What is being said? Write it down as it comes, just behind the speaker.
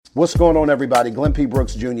What's going on, everybody? Glenn P.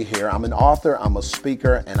 Brooks Jr. here. I'm an author, I'm a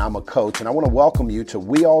speaker, and I'm a coach, and I want to welcome you to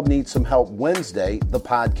We All Need Some Help Wednesday, the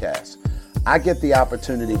podcast. I get the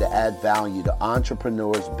opportunity to add value to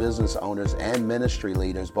entrepreneurs, business owners, and ministry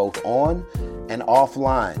leaders, both on and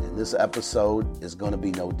offline, and this episode is going to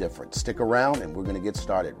be no different. Stick around, and we're going to get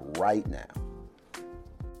started right now.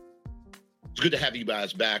 It's good to have you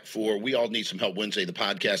guys back for We All Need Some Help Wednesday, the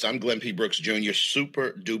podcast. I'm Glenn P. Brooks Jr.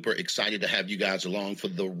 Super duper excited to have you guys along for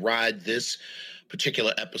the ride. This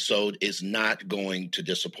particular episode is not going to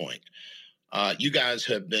disappoint. You guys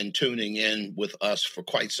have been tuning in with us for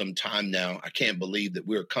quite some time now. I can't believe that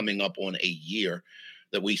we're coming up on a year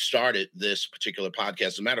that we started this particular podcast.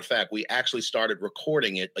 As a matter of fact, we actually started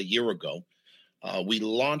recording it a year ago. We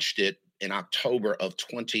launched it in October of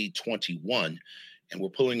 2021. And we're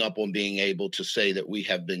pulling up on being able to say that we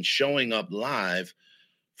have been showing up live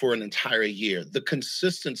for an entire year. The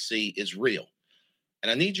consistency is real. And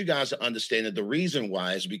I need you guys to understand that the reason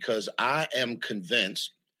why is because I am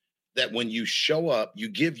convinced that when you show up, you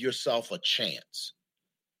give yourself a chance.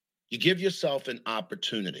 You give yourself an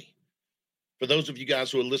opportunity. For those of you guys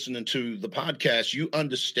who are listening to the podcast, you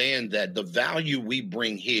understand that the value we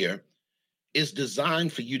bring here is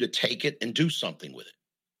designed for you to take it and do something with it.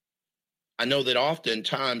 I know that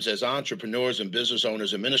oftentimes as entrepreneurs and business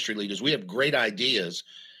owners and ministry leaders, we have great ideas,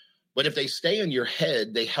 but if they stay in your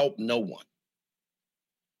head, they help no one.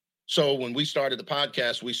 So when we started the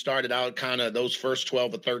podcast, we started out kind of those first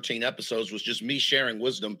 12 or 13 episodes was just me sharing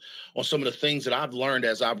wisdom on some of the things that I've learned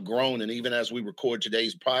as I've grown. And even as we record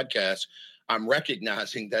today's podcast, I'm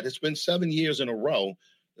recognizing that it's been 7 years in a row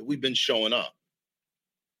that we've been showing up.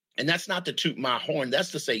 And that's not to toot my horn.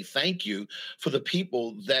 That's to say thank you for the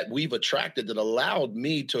people that we've attracted that allowed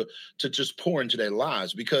me to just pour into their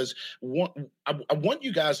lives. Because I want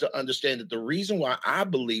you guys to understand that the reason why I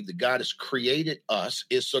believe that God has created us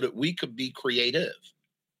is so that we could be creative.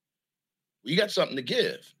 You got something to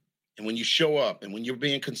give. And when you show up and when you're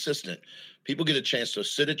being consistent, people get a chance to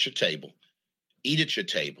sit at your table, eat at your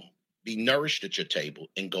table, be nourished at your table,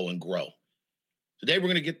 and go and grow. Today, we're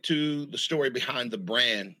going to get to the story behind the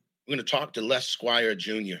brand. We're going to talk to Squair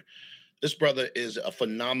Jr. This brother is a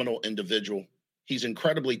phenomenal individual. He's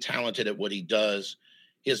incredibly talented at what he does.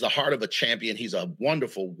 He has the heart of a champion. He's a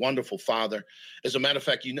wonderful, wonderful father. As a matter of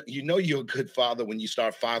fact, you know you're a good father when you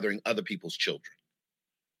start fathering other people's children.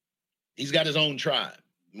 He's got his own tribe.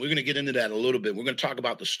 We're going to get into that a little bit. We're going to talk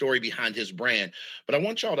about the story behind his brand. But I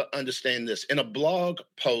want y'all to understand this. In a blog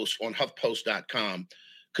post on HuffPost.com,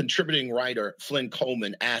 contributing writer Flynn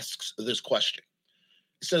Coleman asks this question.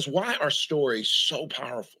 It says, why are stories so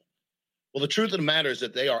powerful? Well, the truth of the matter is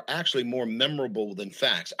that they are actually more memorable than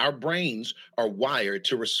facts. Our brains are wired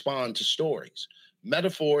to respond to stories.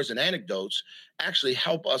 Metaphors and anecdotes actually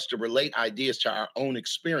help us to relate ideas to our own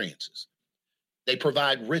experiences. They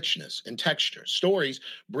provide richness and texture. Stories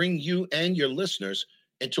bring you and your listeners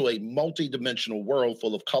into a multidimensional world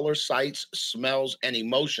full of colors, sights, smells, and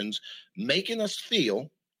emotions, making us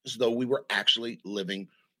feel as though we were actually living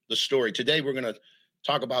the story. Today, we're going to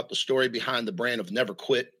talk about the story behind the brand of Never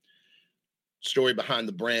Quit, story behind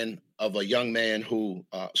the brand of a young man who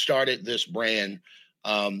started this brand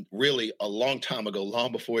really a long time ago,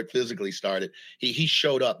 long before it physically started. He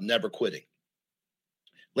showed up never quitting.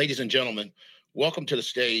 Ladies and gentlemen, welcome to the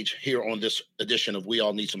stage here on this edition of We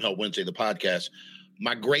All Need Some Help Wednesday, the podcast,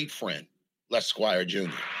 my great friend, Squair Jr.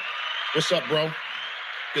 What's up, bro?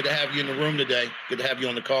 Good to have you in the room today. Good to have you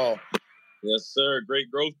on the call. Yes, sir. Great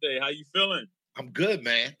growth day. How you feeling? I'm good,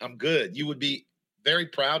 man. I'm good. You would be very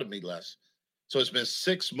proud of me, Les. So it's been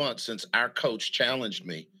 6 months since our coach challenged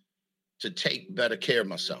me to take better care of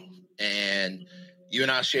myself. And you and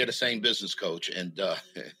I share the same business coach. And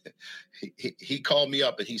he called me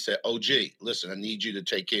up and he said, OG, listen, I need you to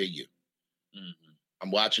take care of you. Mm-hmm.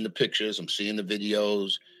 I'm watching the pictures. I'm seeing the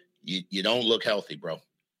videos. You don't look healthy, bro.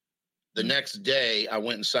 The next day, I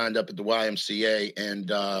went and signed up at the YMCA and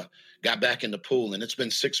got back in the pool. And it's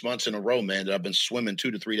been 6 months in a row, man, that I've been swimming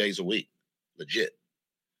 2 to 3 days a week. Legit.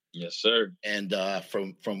 Yes, sir. And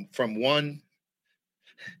from one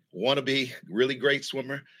wannabe really great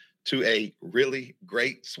swimmer to a really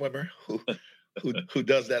great swimmer who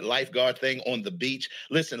does that lifeguard thing on the beach.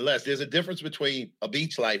 Listen, Les, there's a difference between a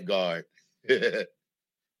beach lifeguard and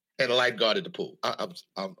a lifeguard at the pool.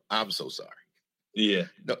 I'm so sorry. Yeah.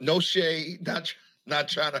 No shade, not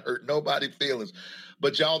trying to hurt nobody's feelings,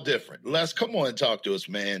 but y'all different. Les, come on and talk to us,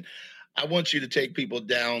 man. I want you to take people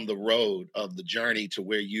down the road of the journey to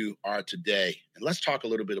where you are today. And let's talk a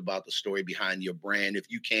little bit about the story behind your brand. If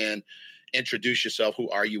you can, introduce yourself. Who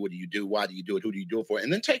are you? What do you do? Why do you do it? Who do you do it for?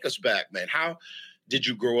 And then take us back, man. How did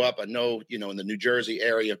you grow up? I know, in the New Jersey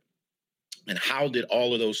area. And how did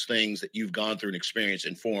all of those things that you've gone through and experienced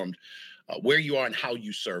informed where you are and how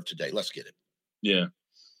you serve today? Let's get it. Yeah.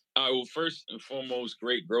 All right. Well, first and foremost,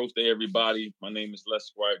 great growth day, everybody. My name is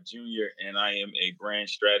Squair Jr., and I am a brand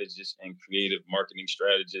strategist and creative marketing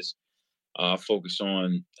strategist. I focus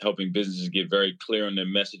on helping businesses get very clear on their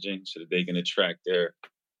messaging so that they can attract their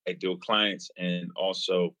ideal clients and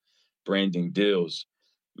also branding deals.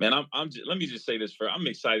 Man, let me just say this first. I'm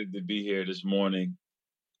excited to be here this morning.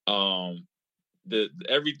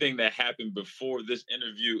 Everything that happened before this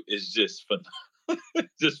interview is just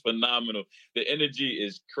just phenomenal. The energy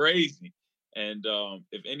is crazy, and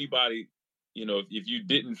if anybody, if you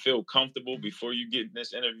didn't feel comfortable before you get in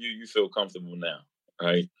this interview, you feel comfortable now,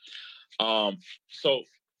 right? So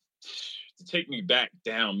to take me back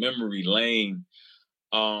down memory lane,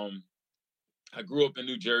 I grew up in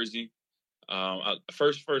New Jersey.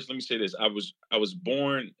 First, let me say this: I was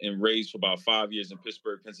born and raised for about 5 years in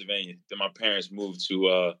Pittsburgh, Pennsylvania. Then my parents moved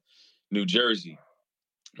to New Jersey.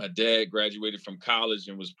 My dad graduated from college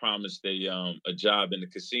and was promised a job in the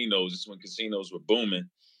casinos. This is when casinos were booming,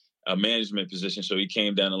 a management position. So he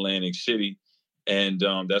came down to Atlantic City, and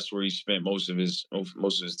that's where he spent most of his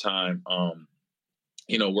time,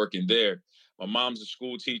 working there. My mom's a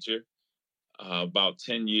school teacher. About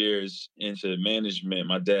 10 years into management,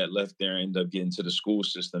 my dad left there and ended up getting to the school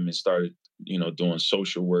system and started, doing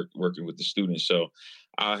social work, working with the students. So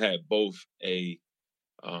I had both an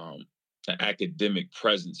academic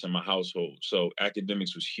presence in my household. So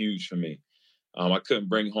academics was huge for me. I couldn't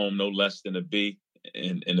bring home no less than a B.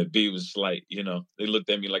 And a B was like, they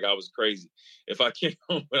looked at me like I was crazy if I came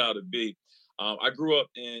home without a B. I grew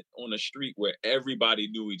up on a street where everybody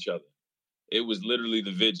knew each other. It was literally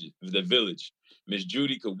the village. Miss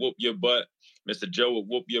Judy could whoop your butt. Mr. Joe would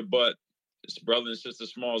whoop your butt. His brother and sister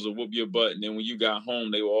Smalls would whoop your butt. And then when you got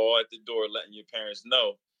home, they were all at the door letting your parents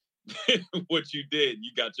know what you did.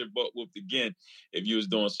 You got your butt whooped again if you was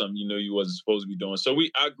doing something you wasn't supposed to be doing. So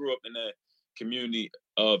I grew up in that community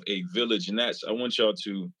of a village, and I want y'all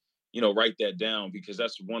to, write that down, because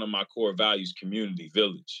that's one of my core values: community,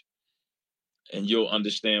 village. And you'll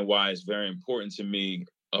understand why it's very important to me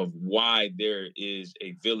of why there is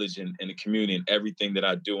a village and a community in everything that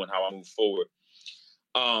I do and how I move forward.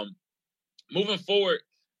 Moving forward,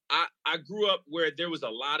 I grew up where there was a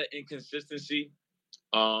lot of inconsistency,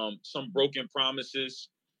 some broken promises.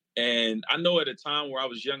 And I know at a time where I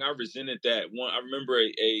was young, I resented that one. I remember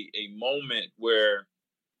a moment where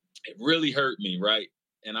it really hurt me, right?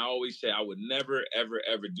 And I always say I would never, ever,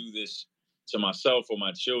 ever do this to myself or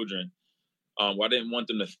my children. I didn't want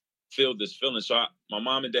them to feel this feeling. So my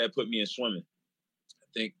mom and dad put me in swimming. I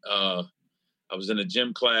think I was in a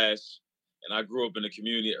gym class, and I grew up in a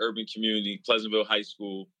community, urban community, Pleasantville High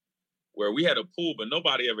School, where we had a pool, but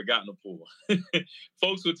nobody ever got in the pool.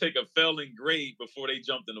 Folks would take a failing grade before they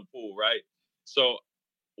jumped in the pool, right? So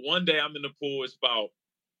one day I'm in the pool. It's about,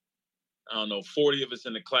 40 of us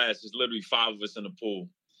in the class. It's literally 5 of us in the pool.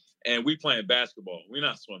 And we playing basketball. We're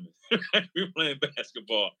not swimming. We're playing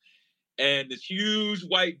basketball. And this huge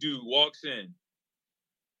white dude walks in,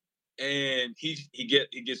 and he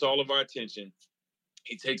gets all of our attention.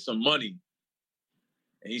 He takes some money,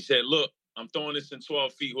 and he said, "Look, I'm throwing this in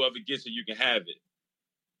 12 feet. Whoever gets it, you can have it."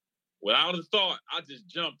 Without a thought, I just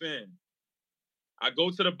jump in. I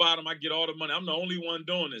go to the bottom. I get all the money. I'm the only one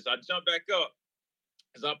doing this. I jump back up.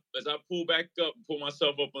 As I pull back up and pull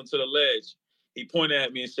myself up onto the ledge, he pointed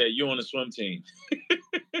at me and said, "You on the swim team."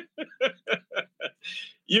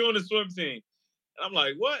 You on the swim team. And I'm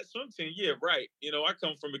like, "What? Swim team? Yeah, right." I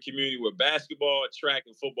come from a community where basketball, track,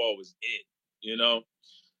 and football was it,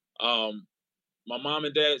 My mom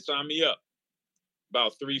and dad signed me up.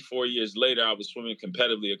 About 3-4 years later, I was swimming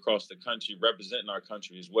competitively across the country, representing our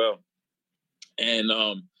country as well. And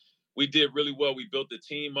we did really well. We built a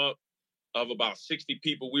team up of about 60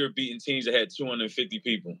 people. We were beating teams that had 250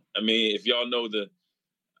 people. I mean, if y'all know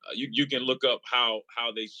you can look up how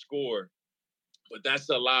they score, but that's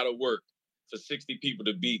a lot of work for 60 people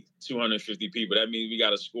to beat 250 people. That means we got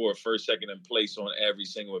to score first, second, and place on every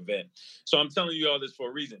single event. So I'm telling you all this for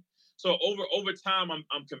a reason. So over time,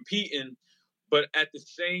 I'm competing, but at the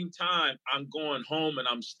same time, I'm going home and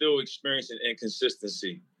I'm still experiencing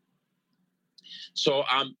inconsistency. So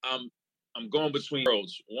I'm going between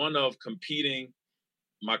worlds. One of competing,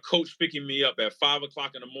 my coach picking me up at 5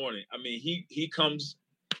 o'clock in the morning. I mean, he comes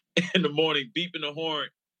in the morning beeping the horn.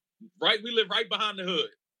 Right, we live right behind the hood.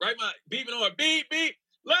 Right, beeping the horn. Beep, beep.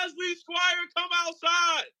 Leslie Squair, come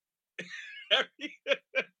outside.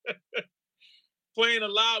 Playing a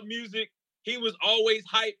loud music. He was always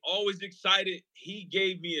hyped, always excited. He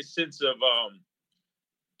gave me a sense of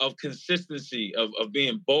of consistency, of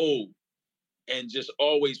being bold and just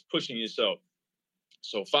always pushing yourself.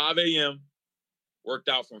 So 5 a.m., worked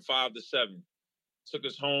out from 5 to 7, took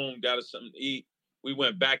us home, got us something to eat. We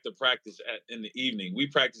went back to practice in the evening. We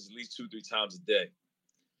practiced at least 2-3 times a day.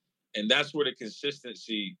 And that's where the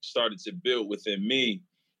consistency started to build within me.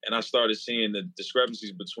 And I started seeing the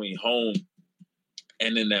discrepancies between home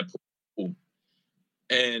and in that pool.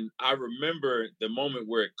 And I remember the moment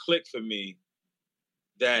where it clicked for me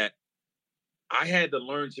that I had to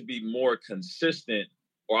learn to be more consistent,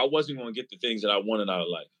 or I wasn't going to get the things that I wanted out of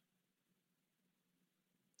life.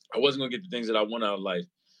 I wasn't going to get the things that I wanted out of life.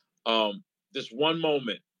 This one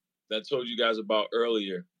moment that I told you guys about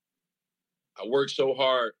earlier, I worked so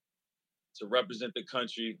hard to represent the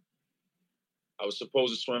country. I was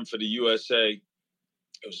supposed to swim for the USA.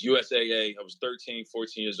 It was USAA. I was 13,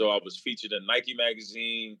 14 years old. I was featured in Nike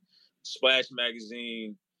magazine, Splash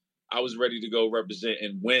magazine. I was ready to go represent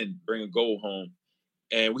and win, bring a gold home.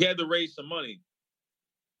 And we had to raise some money.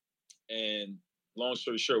 And long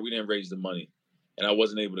story short, we didn't raise the money. And I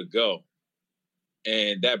wasn't able to go.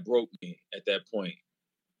 And that broke me at that point.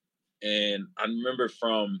 And I remember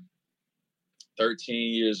from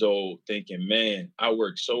 13 years old thinking, man, I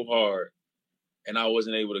worked so hard and I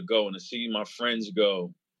wasn't able to go. And to see my friends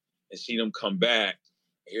go and see them come back,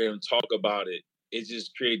 hear them talk about it, it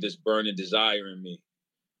just created this burning desire in me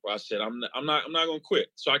where I said, I'm not going to quit.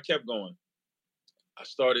 So I kept going. I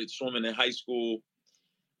started swimming in high school,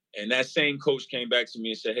 and that same coach came back to me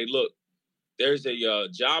and said, hey, look, there's a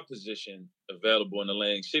job position available in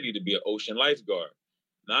Atlantic City to be an ocean lifeguard.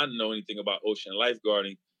 Now, I didn't know anything about ocean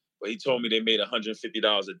lifeguarding, but he told me they made $150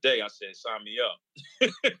 a day. I said, sign me up.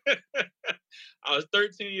 I was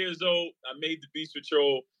 13 years old. I made the beach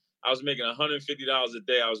patrol. I was making $150 a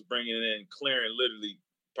day. I was bringing in, clearing literally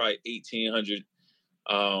probably $1,800,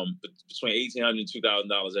 between $1,800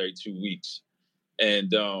 and $2,000 every 2 weeks.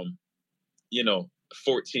 And, you know, a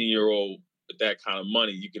 14-year-old with that kind of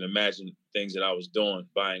money, you can imagine things that I was doing,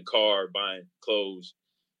 buying car, buying clothes,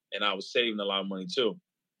 and I was saving a lot of money too.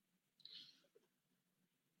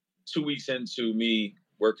 2 weeks into me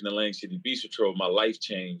working in Atlantic City Beach Patrol, my life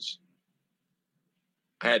changed.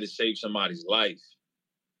 I had to save somebody's life.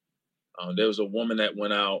 There was a woman that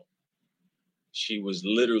went out. She was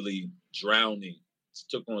literally drowning. She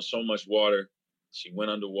took on so much water. She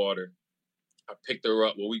went underwater. I picked her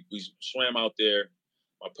up. Well, we swam out there.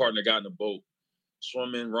 My partner got in the boat,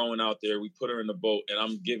 swimming, rowing out there. We put her in the boat, and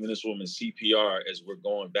I'm giving this woman CPR as we're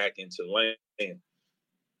going back into land.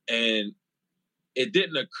 And it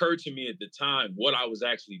didn't occur to me at the time what I was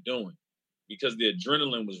actually doing, because the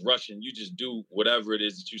adrenaline was rushing. You just do whatever it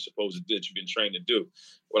is that you're supposed to do, that you've been trained to do.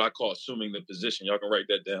 What I call assuming the position. Y'all can write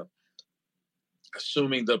that down.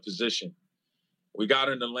 Assuming the position. We got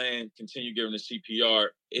her in the land, continued giving the CPR.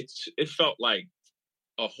 It felt like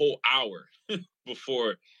a whole hour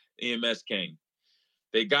before EMS came.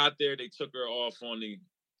 They got there, they took her off on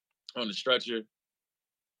the stretcher.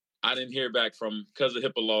 I didn't hear back from, because of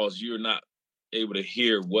HIPAA laws, you're not able to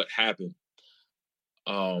hear what happened.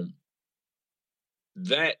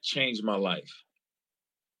 That changed my life,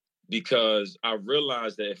 because I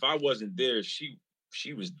realized that if I wasn't there,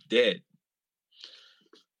 she was dead.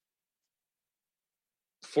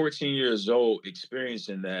 14 years old,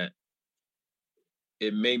 experiencing that,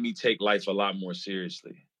 it made me take life a lot more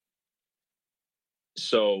seriously.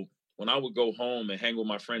 So when I would go home and hang with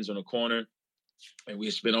my friends on the corner, and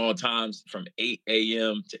we'd spend all times from 8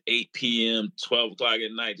 a.m. to 8 p.m., 12 o'clock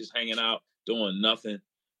at night, just hanging out, doing nothing.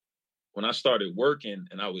 When I started working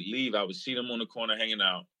and I would leave, I would see them on the corner hanging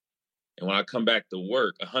out. And when I come back to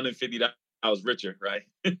work, $150, I was richer, right?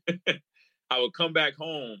 I would come back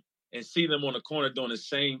home and see them on the corner doing the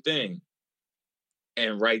same thing.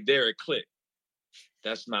 And right there, it clicked.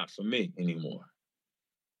 That's not for me anymore.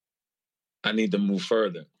 I need to move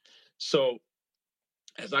further. So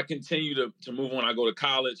as I continue to move on, I go to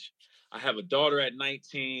college. I have a daughter at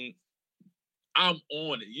 19. I'm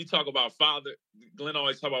on it. You talk about father. Glenn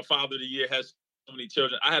always talk about father of the year, has so many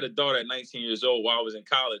children. I had a daughter at 19 years old while I was in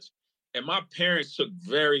college. And my parents took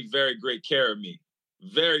very, very great care of me.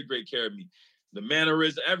 Very great care of me. The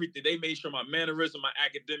mannerism, everything. They made sure my mannerism, my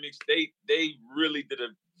academics, they really did a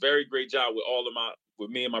very great job with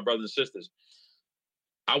me and my brothers and sisters.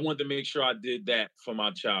 I wanted to make sure I did that for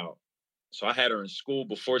my child. So I had her in school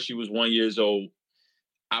before she was 1 year old.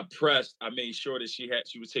 I made sure that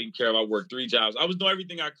she was taken care of. I worked 3 jobs. I was doing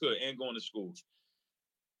everything I could and going to school.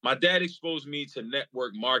 My dad exposed me to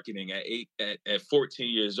network marketing at 14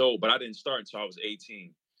 years old, but I didn't start until I was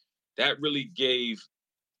 18. That really gave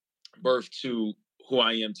birth to who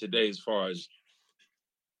I am today as far as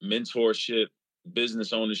mentorship,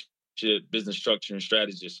 business ownership, business structure, and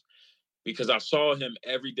strategist, because I saw him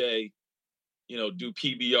every day, do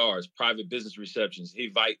PBRs, private business receptions. He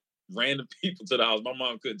invite random people to the house. My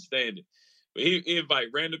mom couldn't stand it. But he invite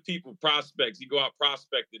random people, prospects. He go out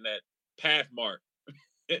prospecting at Pathmark.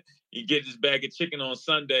 He get his bag of chicken on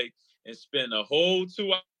Sunday and spend a whole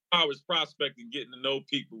 2 hours prospecting, getting to know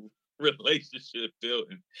people, relationship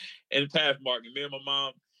building, and Pathmark. And me and my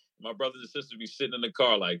mom, my brothers and sisters be sitting in the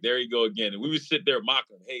car like, there you go again. And we would sit there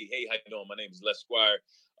mocking him. Hey, how you doing? My name is Les Squair.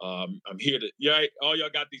 I'm here to, all y'all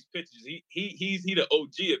got these pictures. He's the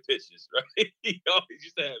OG of pictures, right? He always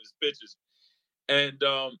used to have his pictures. And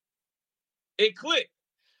it clicked.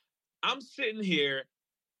 I'm sitting here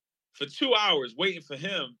for 2 hours waiting for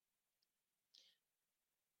him.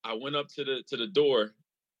 I went up to the door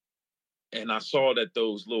and I saw that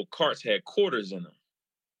those little carts had quarters in them.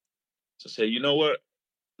 So I said, you know what?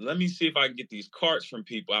 Let me see if I can get these carts from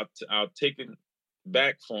people. I'll take it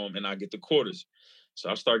back for them and I'll get the quarters. So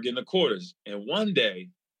I started getting the quarters. And one day,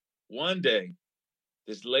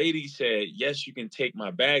 this lady said, yes, you can take my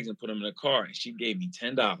bags and put them in the car. And she gave me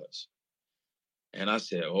 $10. And I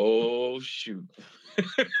said, oh, shoot.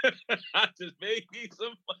 I just made me some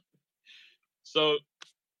money. So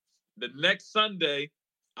the next Sunday,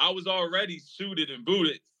 I was already suited and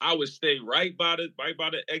booted. I would stay right by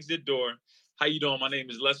the exit door. How you doing? My name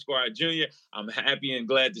is Les Squire Jr. I'm happy and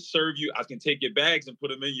glad to serve you. I can take your bags and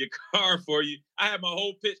put them in your car for you. I had my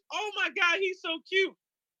whole pitch. Oh my God, he's so cute.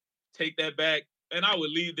 Take that back. And I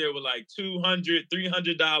would leave there with like $200,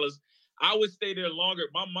 $300. I would stay there longer.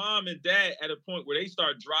 My mom and dad at a point where they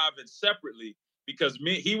start driving separately because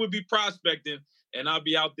he would be prospecting and I'll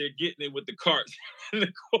be out there getting it with the carts in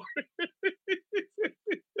the corner.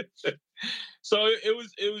 So it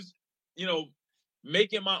was,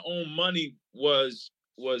 making my own money was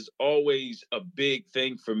always a big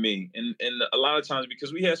thing for me. And a lot of times,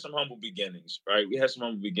 because we had some humble beginnings, right? We had some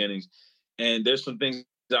humble beginnings, and there's some things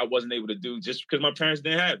that I wasn't able to do just because my parents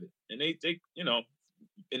didn't have it. And they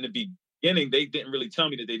in the beginning, they didn't really tell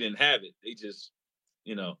me that they didn't have it. They just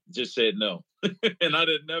said no. And I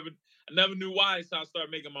never knew why, so I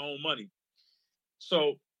started making my own money.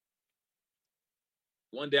 So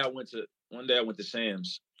one day I went to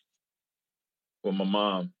Sam's with my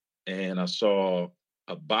mom, and I saw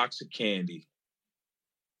a box of candy.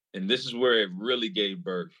 And this is where it really gave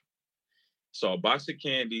birth. Saw a box of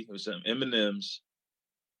candy, it was some M&Ms,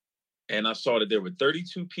 and I saw that there were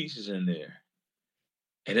 32 pieces in there.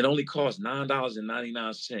 And it only cost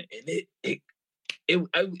 $9.99. And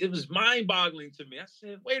it was mind-boggling to me. I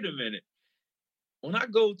said, wait a minute. When I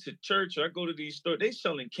go to church or I go to these stores, they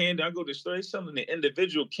selling candy. I go to the store, they selling the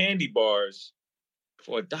individual candy bars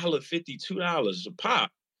for $1.50, $2 a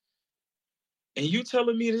pop. And you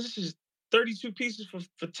telling me this is 32 pieces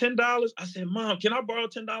for $10? I said, Mom, can I borrow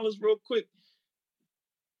 $10 real quick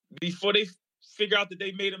before they figure out that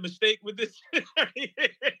they made a mistake with this?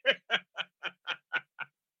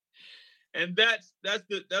 And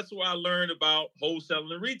that's where I learned about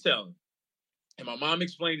wholesaling and retailing. And my mom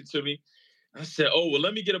explained it to me. I said, oh, well,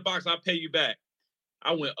 let me get a box. I'll pay you back.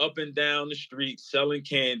 I went up and down the street selling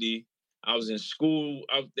candy. I was in school.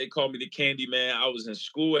 They called me the candy man. I was in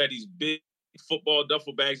school, had these big football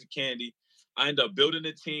duffel bags of candy. I ended up building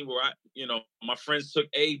a team where my friends took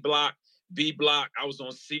A block, B block. I was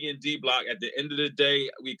on C and D block. At the end of the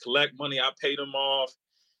day, we collect money. I paid them off.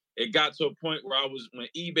 It got to a point where when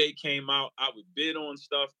eBay came out, I would bid on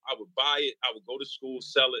stuff. I would buy it. I would go to school,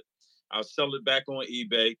 sell it. I'll sell it back on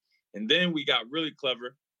eBay. And then we got really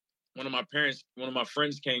clever. One of my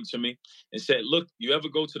friends came to me and said, look, you ever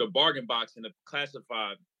go to the bargain box in the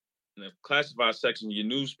classified section of your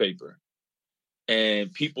newspaper,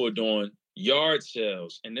 and people are doing yard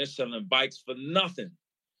sales and they're selling bikes for nothing.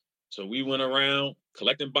 So we went around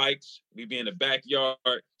collecting bikes. We'd be in the backyard,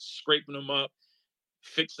 scraping them up,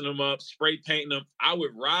 fixing them up, spray painting them. I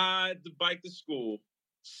would ride the bike to school,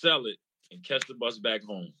 sell it, and catch the bus back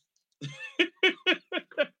home.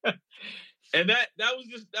 And that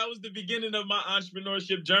was the beginning of my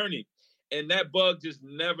entrepreneurship journey. And that bug just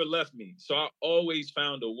never left me. So I always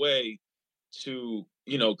found a way to,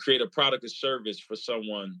 create a product or service for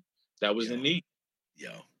someone that was in need.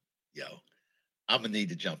 Yo, I'm gonna need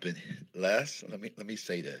to jump in. Les, let me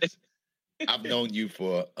say this. I've known you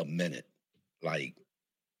for a minute, like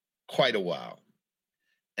quite a while.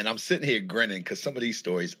 And I'm sitting here grinning because some of these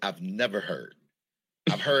stories I've never heard.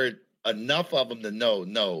 I've heard enough of them to know,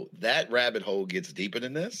 no, that rabbit hole gets deeper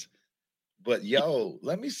than this. But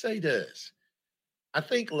let me say this. I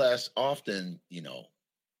think Les often,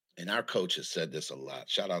 and our coach has said this a lot.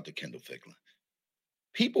 Shout out to Kendall Ficklin.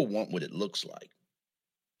 People want what it looks like.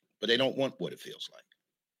 but they don't want what it feels like.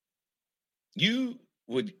 You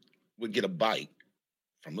would get a bike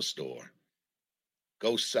from a store,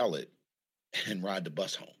 go sell it, and ride the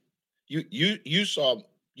bus home. You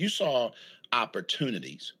saw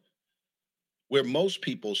opportunities where most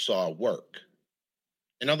people saw work.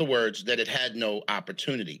 In other words, that it had no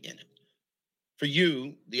opportunity in it. For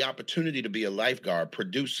you, the opportunity to be a lifeguard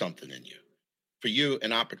produced something in you. For you,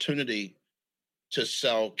 an opportunity to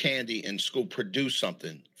sell candy in school produced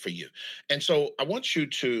something for you. And so I want you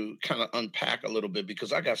to kind of unpack a little bit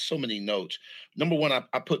because I got so many notes. Number one,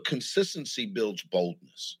 I put consistency builds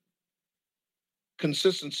boldness.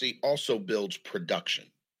 Consistency also builds production.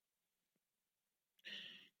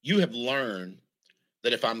 You have learned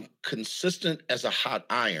that if I'm consistent as a hot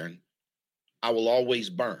iron, I will always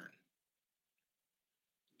burn.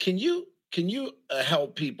 Can you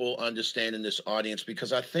help people understand in this audience?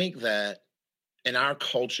 Because I think that in our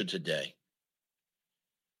culture today,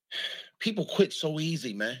 people quit so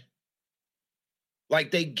easy, man. Like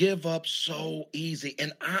they give up so easy.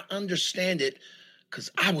 And I understand it because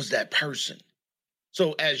I was that person.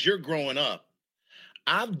 So as you're growing up,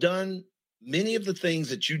 I've done many of the things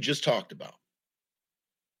that you just talked about,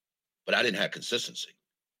 but I didn't have consistency.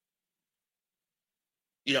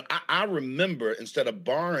 You know, I remember instead of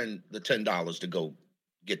borrowing the $10 to go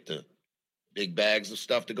get the big bags of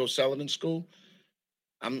stuff to go sell it in school,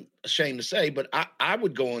 I'm ashamed to say, but I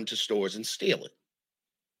would go into stores and steal it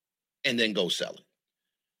and then go sell it.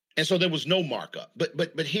 And so there was no markup.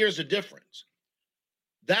 But here's the difference.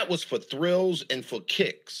 That was for thrills and for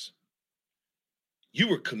kicks. You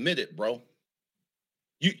were committed, bro.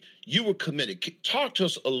 You were committed. Talk to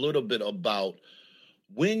us a little bit about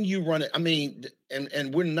when you run it. I mean,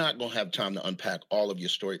 and we're not going to have time to unpack all of your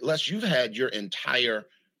story. Les, you've had your entire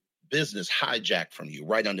business hijacked from you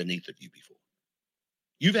right underneath of you before.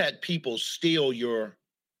 You've had people steal your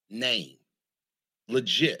name,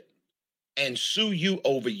 legit, and sue you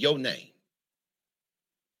over your name.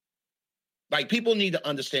 Like, people need to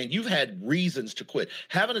understand you've had reasons to quit.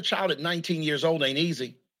 Having a child at 19 years old ain't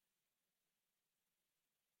easy.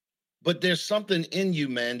 But there's something in you,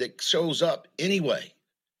 man, that shows up anyway.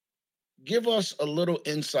 Give us a little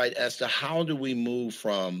insight as to how do we move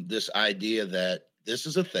from this idea that this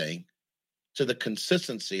is a thing to the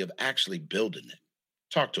consistency of actually building it.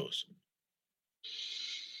 Talk to us.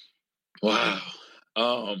 Wow.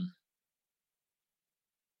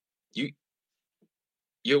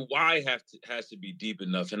 Your why has to be deep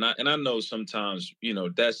enough. And I know sometimes, you know,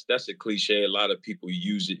 that's a cliche. A lot of people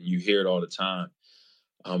use it and you hear it all the time.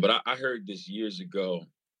 But I heard this years ago.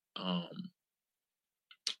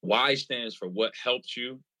 Why stands for what helped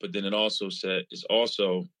you, but then it's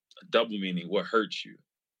also a double meaning, what hurts you.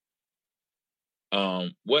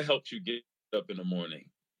 What helped you get up in the morning?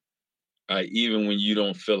 Even when you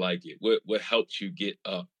don't feel like it. What helped you get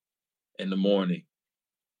up in the morning?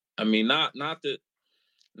 I mean, not the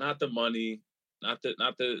money, not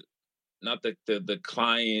the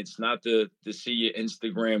clients, not to see your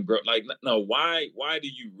Instagram grow. Like, no, why do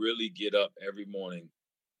you really get up every morning?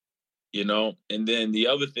 You know? And then the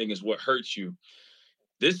other thing is what hurts you.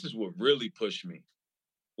 This is what really pushed me.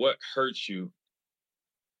 What hurts you?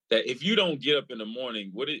 That if you don't get up in the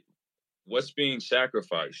morning, what's being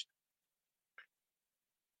sacrificed?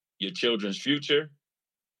 Your children's future,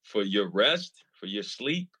 for your rest, for your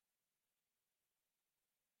sleep.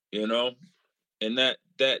 You know? And that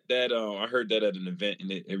I heard that at an event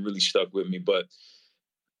and it really stuck with me. But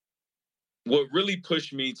what really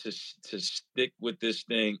pushed me to stick with this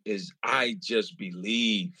thing is I just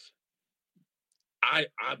believe. I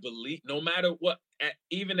believe no matter what,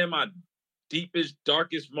 even in my deepest,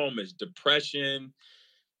 darkest moments, depression,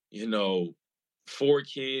 you know, 4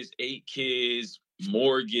 kids, 8 kids,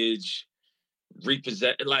 mortgage,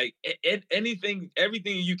 repossess, like anything,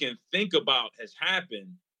 everything you can think about has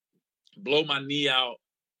happened. Blow my knee out.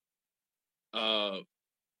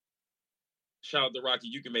 Shout out to Rocky.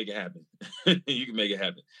 You can make it happen. You can make it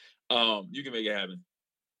happen. You can make it happen.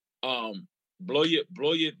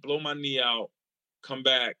 Blow my knee out. Come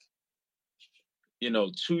back. You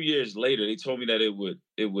know, 2 years later, they told me that it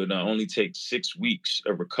would only take 6 weeks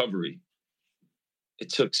of recovery. It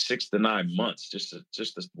took 6 to 9 months just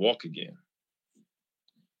to walk again.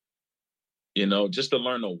 You know, just to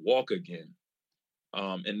learn to walk again.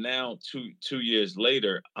 And now 2 years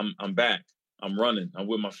later, I'm back. I'm running. I'm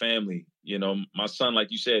with my family. You know, my son,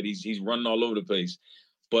 like you said, he's running all over the place.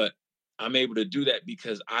 But I'm able to do that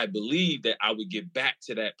because I believe that I would get back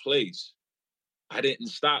to that place. I didn't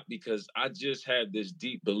stop because I just had this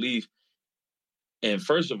deep belief in,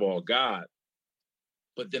 first of all, God.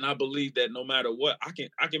 But then I believe that no matter what, I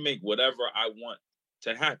can make whatever I want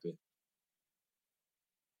to happen.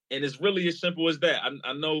 And it's really as simple as that.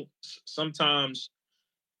 I know sometimes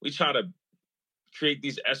we try to create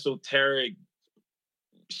these esoteric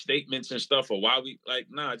statements and stuff, or why we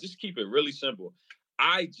just keep it really simple.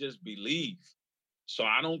 I just believe, so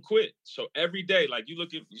I don't quit. So every day, like you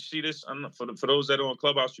see this, for those that are on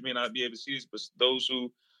Clubhouse, you may not be able to see this, but those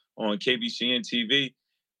who are on KBC and TV,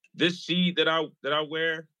 this seed that I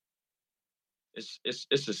wear,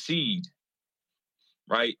 it's a seed,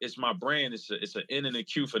 right? It's my brand. It's an N and a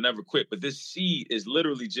Q for never quit. But this seed is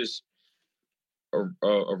literally just a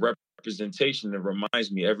representation that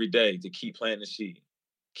reminds me every day to keep planting the seed,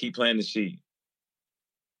 keep planting the seed,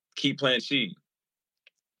 keep planting the seed.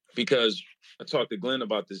 Because I talked to Glenn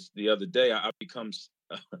about this the other day. I become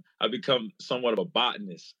somewhat of a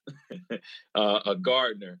botanist, a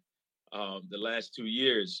gardener. The last 2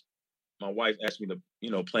 years, my wife asked me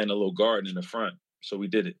to, plant a little garden in the front. So we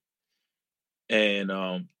did it. And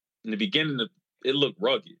in the beginning, it looked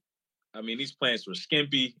rugged. I mean, these plants were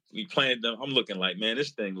skimpy. We planted them. I'm looking like, man,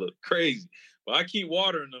 this thing looked crazy. But I keep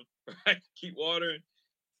watering them, right? Keep watering.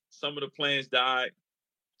 Some of the plants died.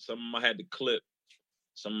 Some of them I had to clip.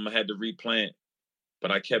 Some of them I had to replant.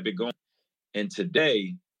 But I kept it going. And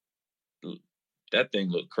today, that thing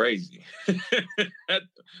looked crazy.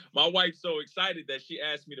 My wife's so excited that she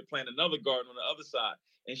asked me to plant another garden on the other side.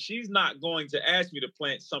 And she's not going to ask me to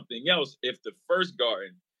plant something else if the first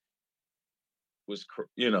garden was,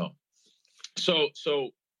 So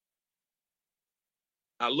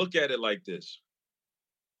I look at it like this.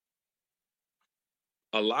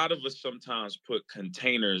 A lot of us sometimes put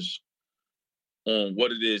containers on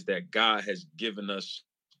what it is that God has given us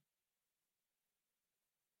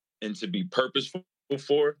and to be purposeful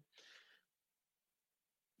for.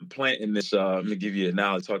 I'm planting this, let me give you an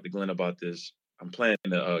analogy. Talk to Glenn about this. I'm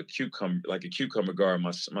planting a cucumber garden.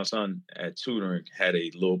 My son at tutoring had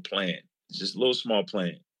a little plant, just a little small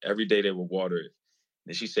plant. Every day they would water it.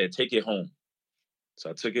 And she said, take it home. So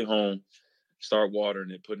I took it home, start watering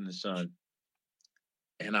it, put it in the sun.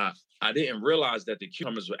 And I didn't realize that the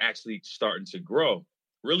cucumbers were actually starting to grow.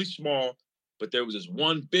 Really small, but there was this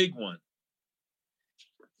one big one.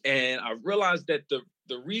 And I realized that the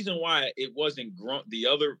reason why it wasn't grown, the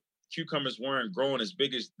other cucumbers weren't growing as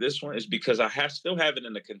big as this one, is because I still have it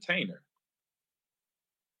in a container.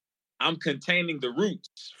 I'm containing the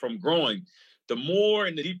roots from growing. The more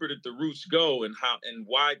and the deeper that the roots go and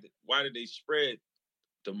why do they spread,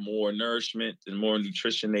 the more nourishment, the more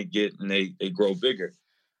nutrition they get, and they grow bigger.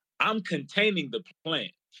 I'm containing the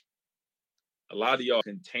plant. A lot of y'all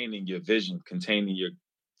containing your vision, containing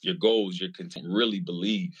your goals, really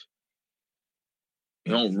believe.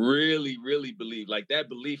 You don't really, really believe. Like, that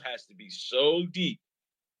belief has to be so deep.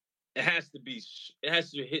 It has to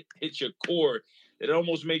hit your core. It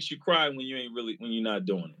almost makes you cry when you're not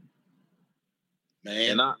doing it.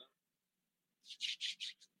 Man. And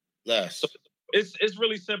Les. So it's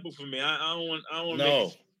really simple for me. I don't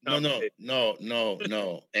No.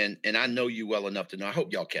 And I know you well enough to know. I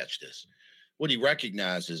hope y'all catch this. What he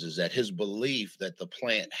recognizes is that his belief that the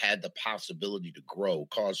plant had the possibility to grow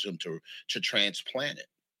caused him to transplant it.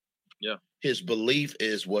 Yeah. His belief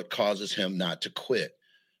is what causes him not to quit.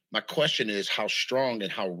 My question is, how strong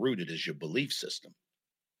and how rooted is your belief system?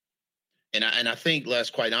 And I think, Les,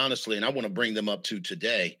 quite honestly, and I want to bring them up to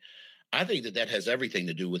today, I think that has everything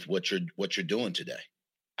to do with what you're doing today.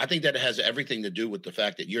 I think that it has everything to do with the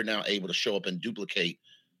fact that you're now able to show up and duplicate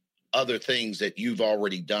other things that you've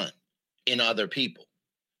already done in other people.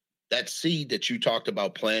 That seed that you talked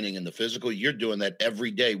about planting in the physical, you're doing that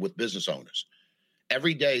every day with business owners.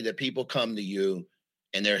 Every day that people come to you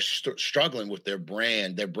and they're struggling with their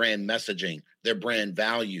brand messaging, their brand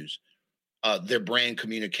values, their brand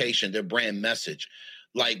communication, their brand message.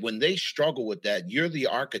 Like, when they struggle with that, you're the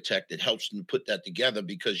architect that helps them put that together,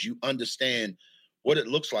 because you understand what it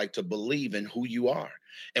looks like to believe in who you are.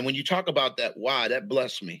 And when you talk about that why, that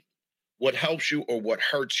blessed me. What helps you or what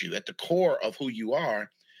hurts you at the core of who you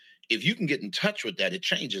are, if you can get in touch with that, it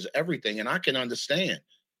changes everything. And I can understand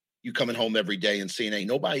you coming home every day and seeing ain't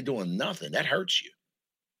nobody doing nothing. That hurts you.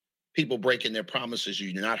 People breaking their promises,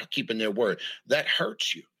 you're not keeping their word. That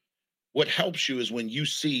hurts you. What helps you is when you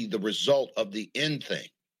see the result of the end thing.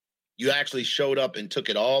 You actually showed up and took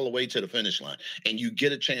it all the way to the finish line, and you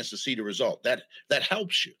get a chance to see the result. That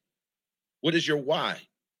helps you. What is your why?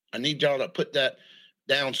 I need y'all to put that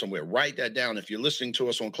down somewhere. Write that down. If you're listening to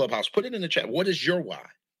us on Clubhouse, put it in the chat. What is your why?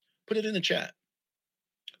 Put it in the chat.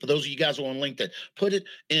 For those of you guys who are on LinkedIn, put it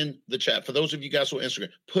in the chat. For those of you guys who are on Instagram,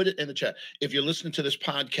 put it in the chat. If you're listening to this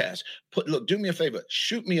podcast, do me a favor.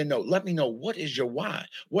 Shoot me a note. Let me know, what is your why?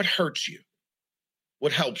 What hurts you?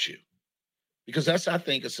 What helps you? Because that's, I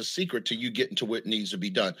think, it's a secret to you getting to where it needs to be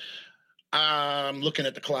done. I'm looking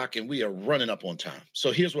at the clock and we are running up on time.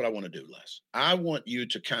 So here's what I want to do, Les. I want you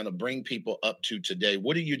to kind of bring people up to today.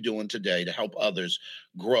 What are you doing today to help others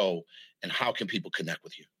grow, and how can people connect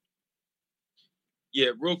with you?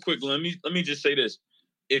 Yeah, real quick, let me just say this.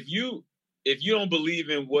 If you don't believe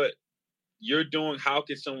in what you're doing, how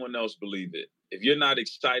can someone else believe it? If you're not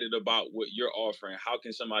excited about what you're offering, how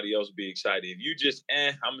can somebody else be excited? If you just,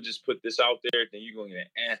 I'm gonna just put this out there, then you're gonna get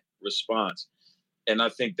an response. And I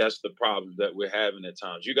think that's the problem that we're having at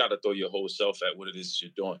times. You got to throw your whole self at what it is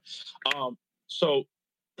you're doing. So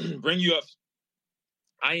bring you up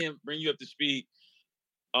to speed.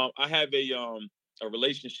 I have a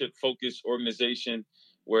relationship focused organization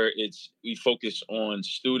where we focus on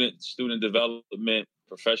student development,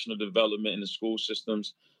 professional development in the school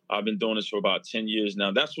systems. I've been doing this for about 10 years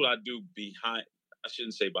now. That's what I do I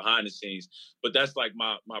shouldn't say behind the scenes, but that's like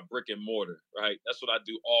my brick and mortar, right? That's what I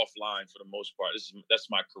do offline for the most part. That's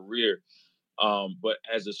my career. But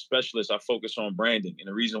as a specialist, I focus on branding. And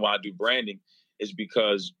the reason why I do branding is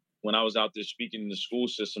because when I was out there speaking in the school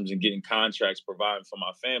systems and getting contracts providing for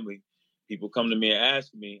my family, people come to me and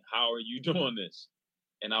ask me, how are you doing this?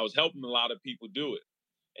 And I was helping a lot of people do it.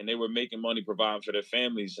 And they were making money providing for their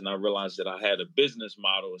families. And I realized that I had a business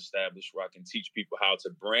model established where I can teach people how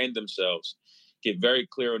to brand themselves, get very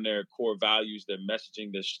clear on their core values, their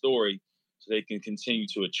messaging, their story, so they can continue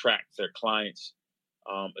to attract their clients,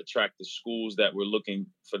 attract the schools that were looking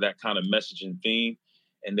for that kind of message and theme.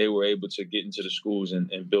 And they were able to get into the schools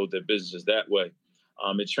and build their businesses that way.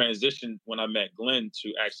 It transitioned when I met Glenn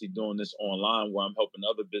to actually doing this online, where I'm helping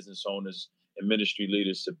other business owners and ministry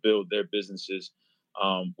leaders to build their businesses,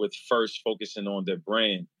 with first focusing on their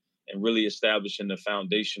brand and really establishing the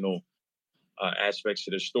foundational aspects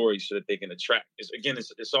of their story so that they can attract.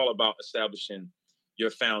 It's all about establishing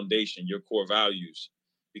your foundation, your core values.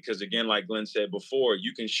 Because again, like Glenn said before,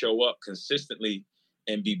 you can show up consistently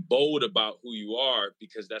and be bold about who you are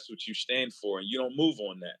because that's what you stand for, and you don't move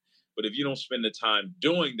on that. But if you don't spend the time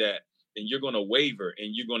doing that, then you're going to waver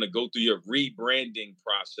and you're going to go through your rebranding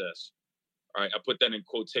process. All right, I put that in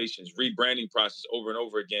quotations, rebranding process over and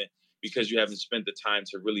over again, because you haven't spent the time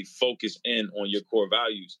to really focus in on your core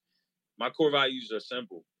values. My core values are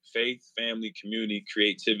simple: faith, family, community,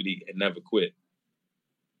 creativity, and never quit.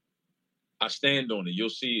 I stand on it. You'll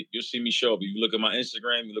see me show up. If you look at my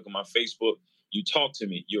Instagram, you look at my Facebook, you talk to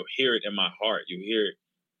me, you'll hear it in my heart. You'll hear it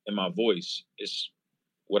in my voice. It's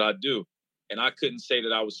what I do. And I couldn't say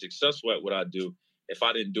that I was successful at what I do if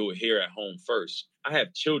I didn't do it here at home first. I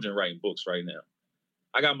have children writing books right now.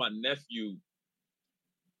 I got my nephew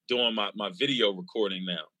doing my video recording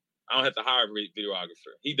now. I don't have to hire a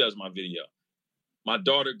videographer. He does my video. My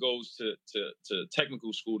daughter goes to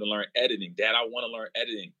technical school to learn editing. Dad, I want to learn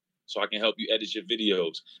editing so I can help you edit your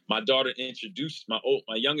videos. My daughter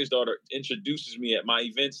my youngest daughter introduces me at my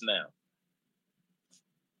events now.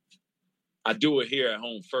 I do it here at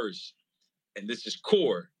home first. And this is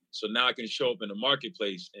core. So now I can show up in the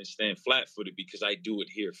marketplace and stand flat-footed because I do it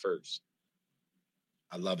here first.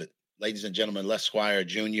 I love it. Ladies and gentlemen, Les Squair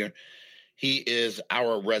Jr., he is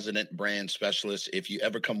our resident brand specialist. If you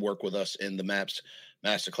ever come work with us in the MAPS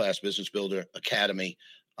Masterclass Business Builder Academy,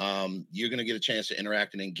 you're going to get a chance to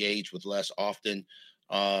interact and engage with Les often.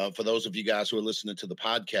 For those of you guys who are listening to the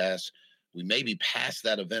podcast, we may be past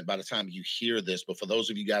that event by the time you hear this, but for those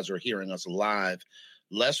of you guys who are hearing us live,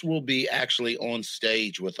 Les will be actually on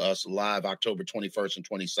stage with us live October 21st and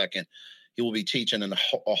 22nd. He will be teaching a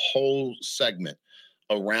whole segment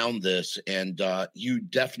around this, and you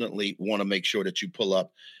definitely want to make sure that you pull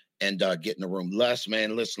up and get in the room. Les,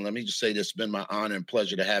 man, listen, let me just say this. It's been my honor and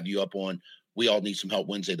pleasure to have you up on We All Need Some Help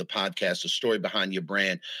Wednesday, the podcast, the story behind your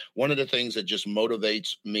brand. One of the things that just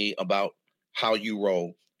motivates me about how you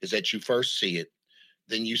roll is that you first see it,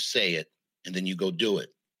 then you say it, and then you go do it.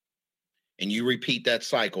 And you repeat that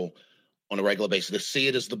cycle on a regular basis. The see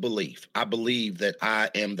it is the belief. I believe that I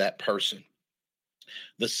am that person.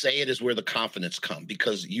 The say it is where the confidence comes,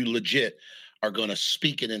 because you legit are going to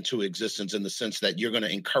speak it into existence in the sense that you're going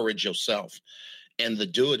to encourage yourself. And the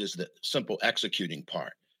do it is the simple executing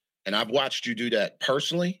part. And I've watched you do that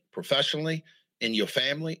personally, professionally, in your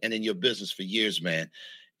family, and in your business for years, man.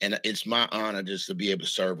 And it's my honor just to be able to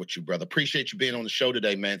serve with you, brother. Appreciate you being on the show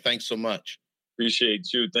today, man. Thanks so much.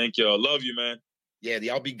 Appreciate you. Thank y'all. Love you, man. Yeah,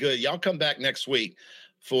 y'all be good. Y'all come back next week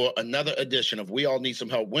for another edition of We All Need Some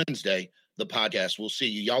Help Wednesday, the podcast. We'll see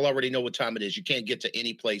you. Y'all already know what time it is. You can't get to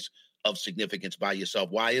any place of significance by yourself.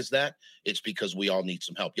 Why is that? It's because we all need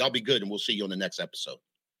some help. Y'all be good, and we'll see you on the next episode.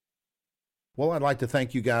 Well, I'd like to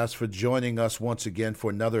thank you guys for joining us once again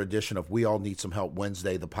for another edition of We All Need Some Help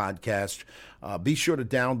Wednesday, the podcast. Be sure to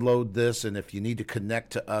download this, and if you need to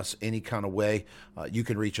connect to us any kind of way, you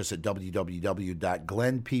can reach us at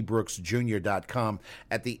www.glennpbrooksjr.com.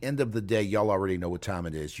 At the end of the day, y'all already know what time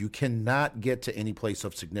it is. You cannot get to any place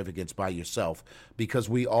of significance by yourself because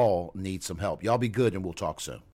we all need some help. Y'all be good, and we'll talk soon.